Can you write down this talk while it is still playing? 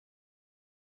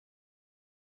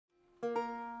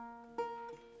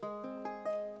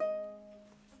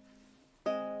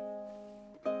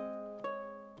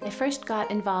first got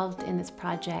involved in this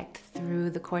project through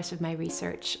the course of my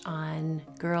research on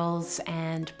girls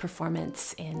and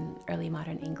performance in early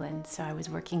modern England. So I was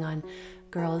working on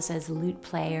girls as lute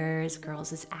players,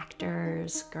 girls as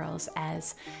actors, girls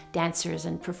as dancers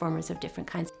and performers of different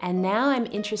kinds. And now I'm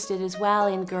interested as well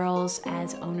in girls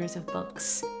as owners of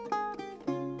books.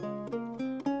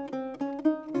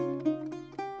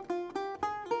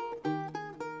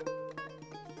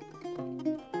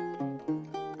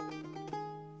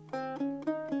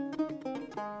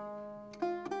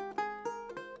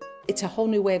 It's a whole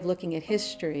new way of looking at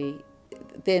history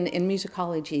than in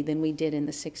musicology than we did in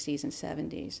the 60s and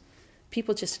 70s.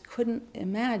 People just couldn't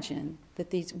imagine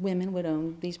that these women would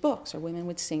own these books or women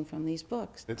would sing from these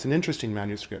books. It's an interesting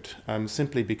manuscript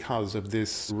simply because of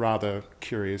this rather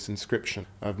curious inscription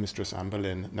of Mistress Anne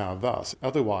Boleyn, now thus.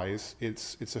 Otherwise,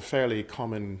 it's a fairly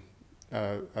common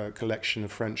collection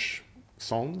of French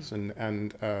songs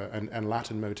and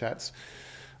Latin motets.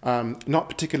 Not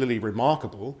particularly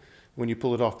remarkable. When you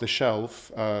pull it off the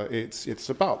shelf, it's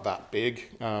about that big,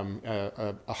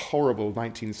 a horrible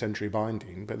 19th century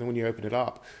binding, but then when you open it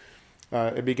up,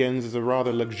 it begins as a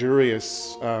rather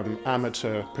luxurious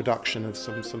amateur production of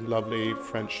some lovely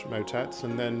French motets,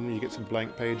 and then you get some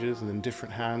blank pages and then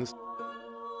different hands.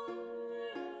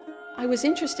 I was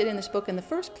interested in this book in the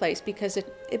first place because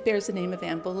it bears the name of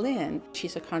Anne Boleyn.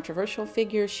 She's a controversial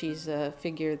figure. She's a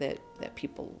figure that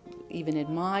people even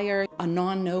admire, a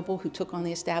non-noble who took on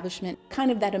the establishment, kind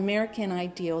of that American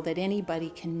ideal that anybody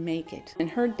can make it. In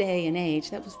her day and age,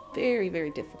 that was very,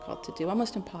 very difficult to do,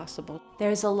 almost impossible.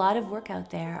 There's a lot of work out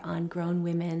there on grown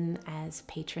women as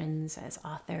patrons, as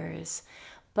authors,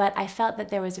 but I felt that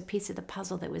there was a piece of the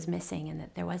puzzle that was missing and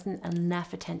that there wasn't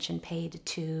enough attention paid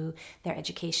to their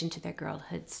education, to their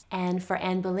girlhoods. And for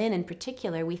Anne Boleyn in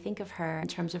particular, we think of her in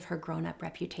terms of her grown-up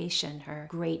reputation, her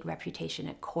great reputation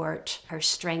at court, her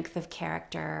strength of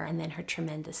character, and then her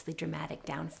tremendously dramatic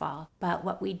downfall. But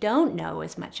what we don't know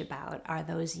as much about are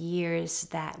those years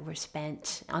that were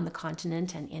spent on the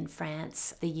continent and in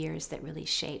France, the years that really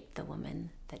shaped the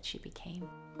woman that she became.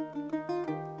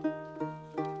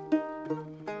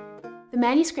 The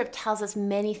manuscript tells us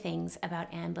many things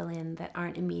about Anne Boleyn that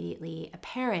aren't immediately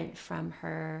apparent from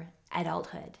her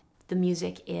adulthood. The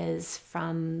music is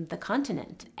from the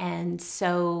continent, and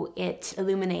so it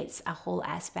illuminates a whole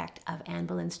aspect of Anne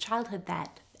Boleyn's childhood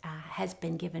that has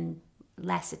been given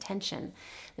less attention.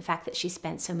 The fact that she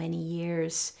spent so many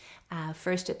years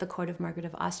first at the court of Margaret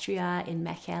of Austria in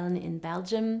Mechelen in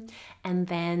Belgium, and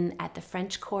then at the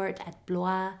French court at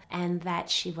Blois, and that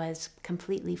she was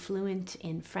completely fluent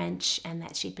in French, and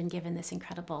that she'd been given this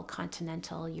incredible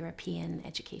continental European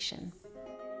education.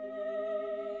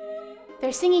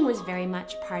 Their singing was very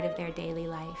much part of their daily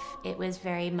life. It was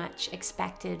very much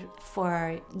expected for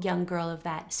a young girl of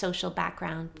that social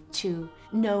background to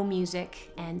know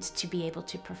music and to be able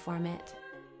to perform it.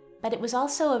 But it was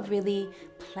also a really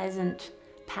pleasant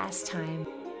pastime.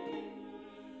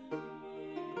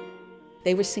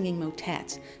 They were singing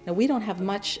motets. Now, we don't have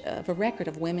much of a record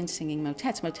of women singing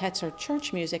motets. Motets are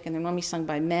church music, and they're normally sung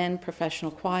by men,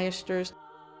 professional choristers.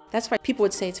 That's why people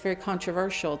would say it's very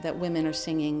controversial that women are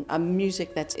singing a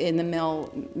music that's in the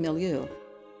milieu.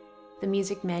 The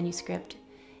music manuscript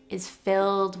is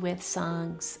filled with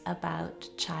songs about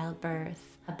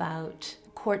childbirth, about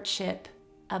courtship,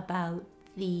 about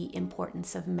the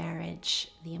importance of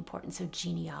marriage, the importance of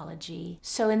genealogy.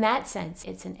 So in that sense,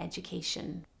 it's an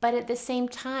education. But at the same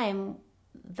time,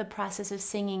 the process of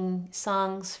singing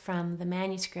songs from the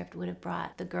manuscript would have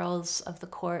brought the girls of the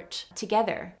court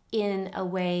together in a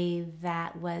way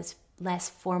that was less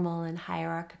formal and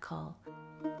hierarchical.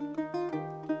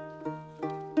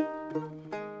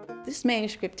 This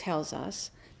manuscript tells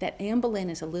us that Anne Boleyn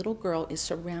as a little girl is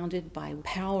surrounded by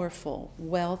powerful,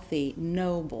 wealthy,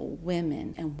 noble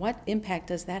women. And what impact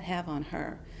does that have on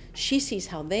her? She sees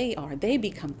how they are. They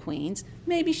become queens.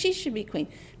 Maybe she should be queen.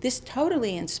 This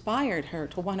totally inspired her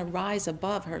to want to rise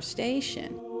above her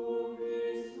station.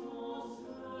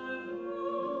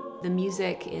 The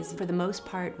music is, for the most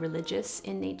part, religious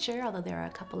in nature, although there are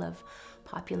a couple of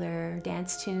popular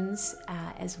dance tunes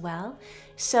as well.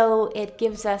 So it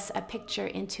gives us a picture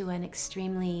into an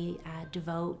extremely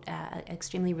devout,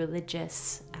 extremely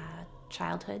religious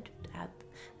childhood,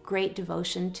 great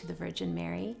devotion to the Virgin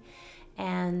Mary,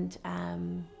 and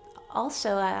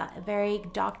also a very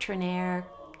doctrinaire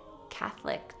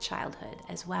Catholic childhood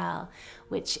as well,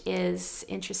 which is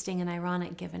interesting and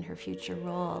ironic given her future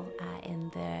role in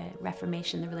the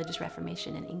Reformation, the religious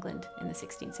Reformation in England in the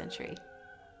 16th century.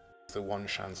 The one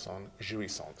chanson,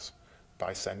 Jouissance,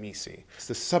 by Saint-Missy. It's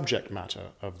the subject matter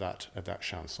of that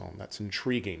chanson that's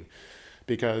intriguing.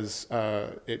 because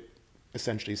it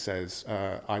essentially says,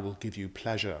 I will give you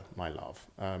pleasure, my love,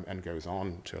 and goes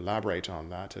on to elaborate on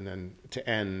that, and then to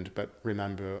end, but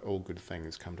remember, all good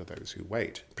things come to those who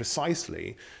wait.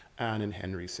 Precisely Anne and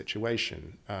Henry's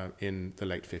situation in the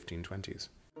late 1520s.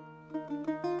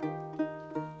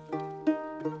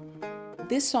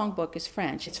 This songbook is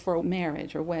French. It's for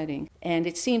marriage or wedding. And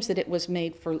it seems that it was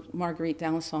made for Marguerite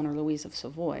d'Alençon or Louise of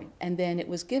Savoy. And then it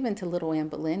was given to little Anne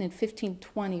Boleyn. In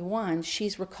 1521,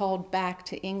 she's recalled back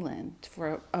to England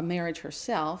for a marriage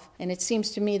herself. And it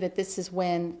seems to me that this is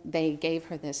when they gave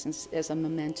her this as a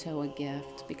memento, a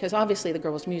gift. Because obviously the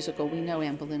girl was musical. We know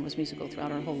Anne Boleyn was musical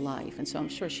throughout her whole life. And so I'm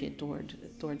sure she adored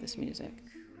this music.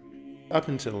 Up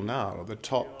until now, the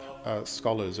top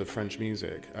scholars of French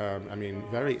music,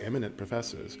 very eminent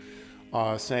professors,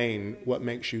 are saying, what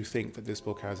makes you think that this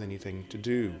book has anything to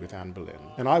do with Anne Boleyn?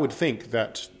 And I would think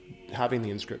that having the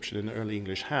inscription in early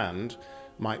English hand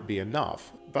might be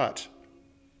enough. But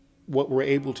what we're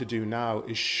able to do now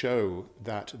is show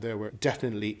that there were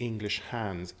definitely English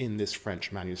hands in this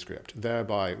French manuscript,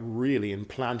 thereby really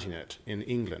implanting it in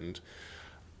England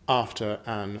after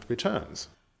Anne returns.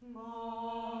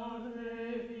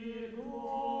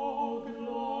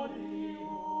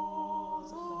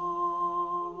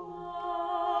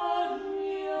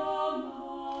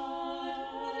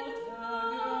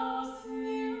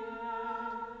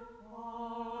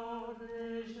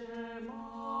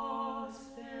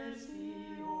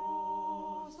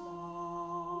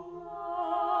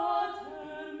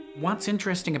 What's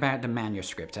interesting about the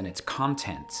manuscript and its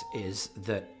contents is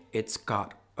that it's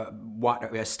got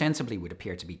what ostensibly would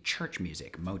appear to be church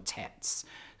music, motets,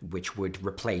 which would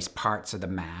replace parts of the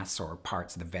Mass or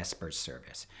parts of the Vespers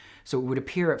service. So it would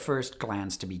appear at first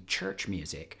glance to be church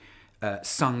music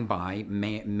sung by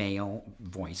male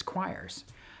voice choirs.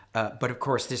 But of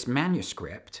course, this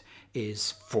manuscript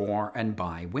is for and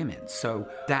by women. So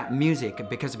that music,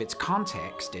 because of its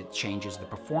context, it changes the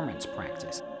performance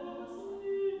practice.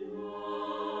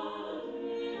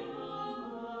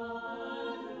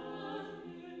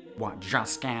 What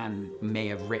Josquin may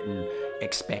have written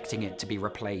expecting it to be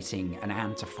replacing an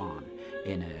antiphon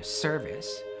in a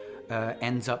service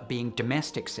ends up being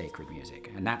domestic sacred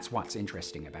music, and that's what's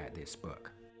interesting about this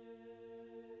book.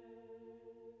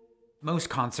 Most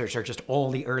concerts are just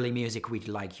all the early music we'd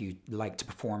like to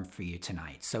perform for you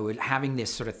tonight. So having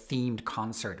this sort of themed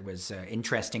concert was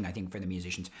interesting, I think, for the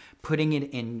musicians. Putting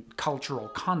it in cultural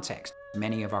context.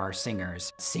 Many of our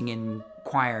singers sing in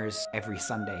choirs every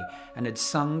Sunday and had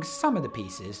sung some of the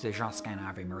pieces. The Josquin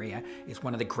Ave Maria is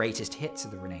one of the greatest hits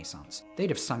of the Renaissance. They'd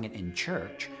have sung it in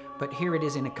church, but here it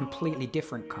is in a completely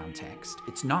different context.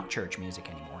 It's not church music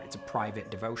anymore, it's a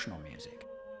private devotional music.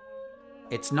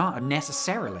 It's not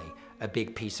necessarily a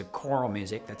big piece of choral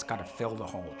music that's got to fill the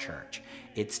whole church.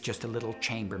 It's just a little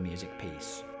chamber music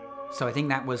piece. So I think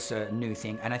that was a new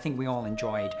thing, and I think we all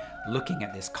enjoyed looking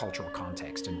at this cultural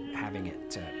context and having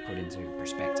it put into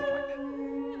perspective like that.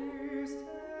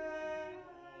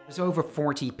 There's over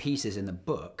 40 pieces in the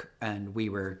book, and we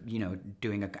were,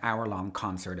 doing an hour-long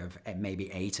concert of maybe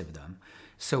 8 of them.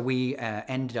 So we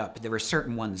ended up, there were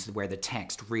certain ones where the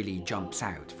text really jumps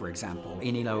out. For example,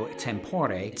 in illo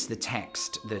tempore, it's the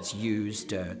text that's used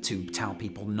to tell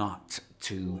people not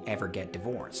to ever get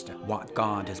divorced. What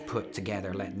God has put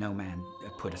together, let no man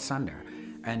put asunder.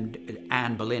 And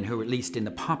Anne Boleyn, who at least in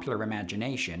the popular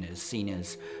imagination is seen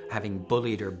as having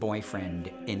bullied her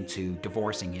boyfriend into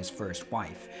divorcing his first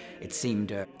wife, it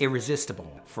seemed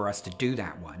irresistible for us to do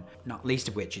that one, not least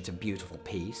of which it's a beautiful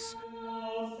piece.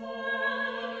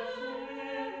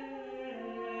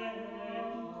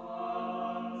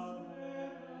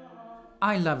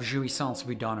 I love Jouissance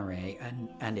Vue d'Honoré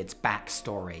and its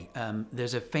backstory.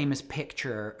 There's a famous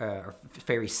picture,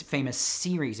 very famous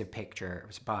series of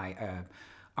pictures by an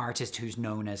artist who's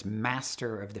known as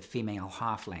Master of the Female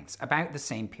Half-Lengths, about the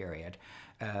same period,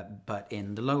 but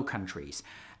in the Low Countries.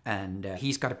 And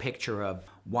he's got a picture of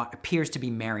what appears to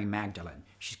be Mary Magdalene.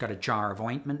 She's got a jar of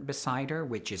ointment beside her,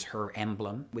 which is her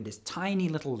emblem, with this tiny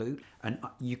little lute, and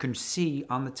you can see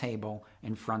on the table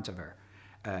in front of her.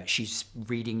 She's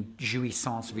reading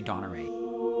Jouissance Vue d'Honoré.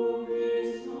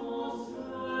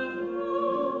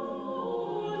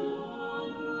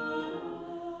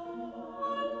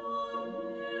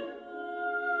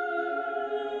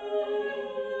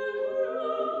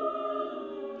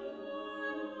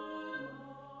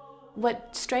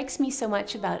 What strikes me so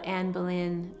much about Anne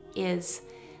Boleyn is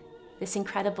this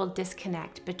incredible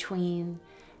disconnect between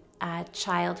a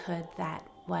childhood that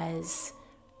was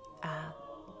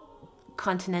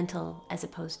continental as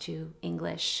opposed to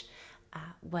English,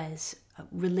 was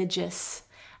religious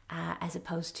as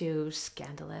opposed to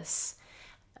scandalous,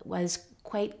 was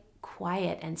quite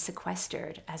quiet and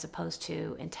sequestered as opposed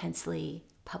to intensely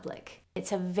public.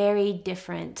 It's a very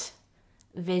different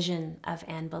vision of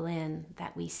Anne Boleyn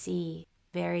that we see,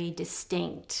 very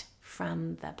distinct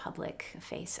from the public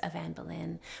face of Anne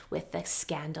Boleyn with the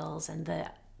scandals and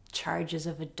the charges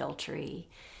of adultery.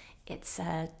 It's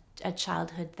a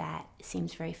childhood that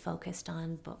seems very focused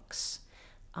on books,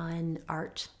 on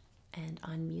art, and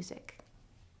on music.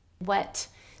 What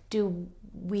do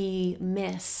we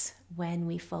miss when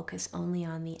we focus only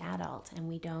on the adult and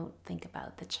we don't think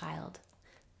about the child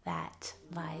that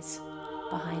lies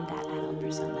behind that adult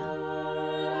persona?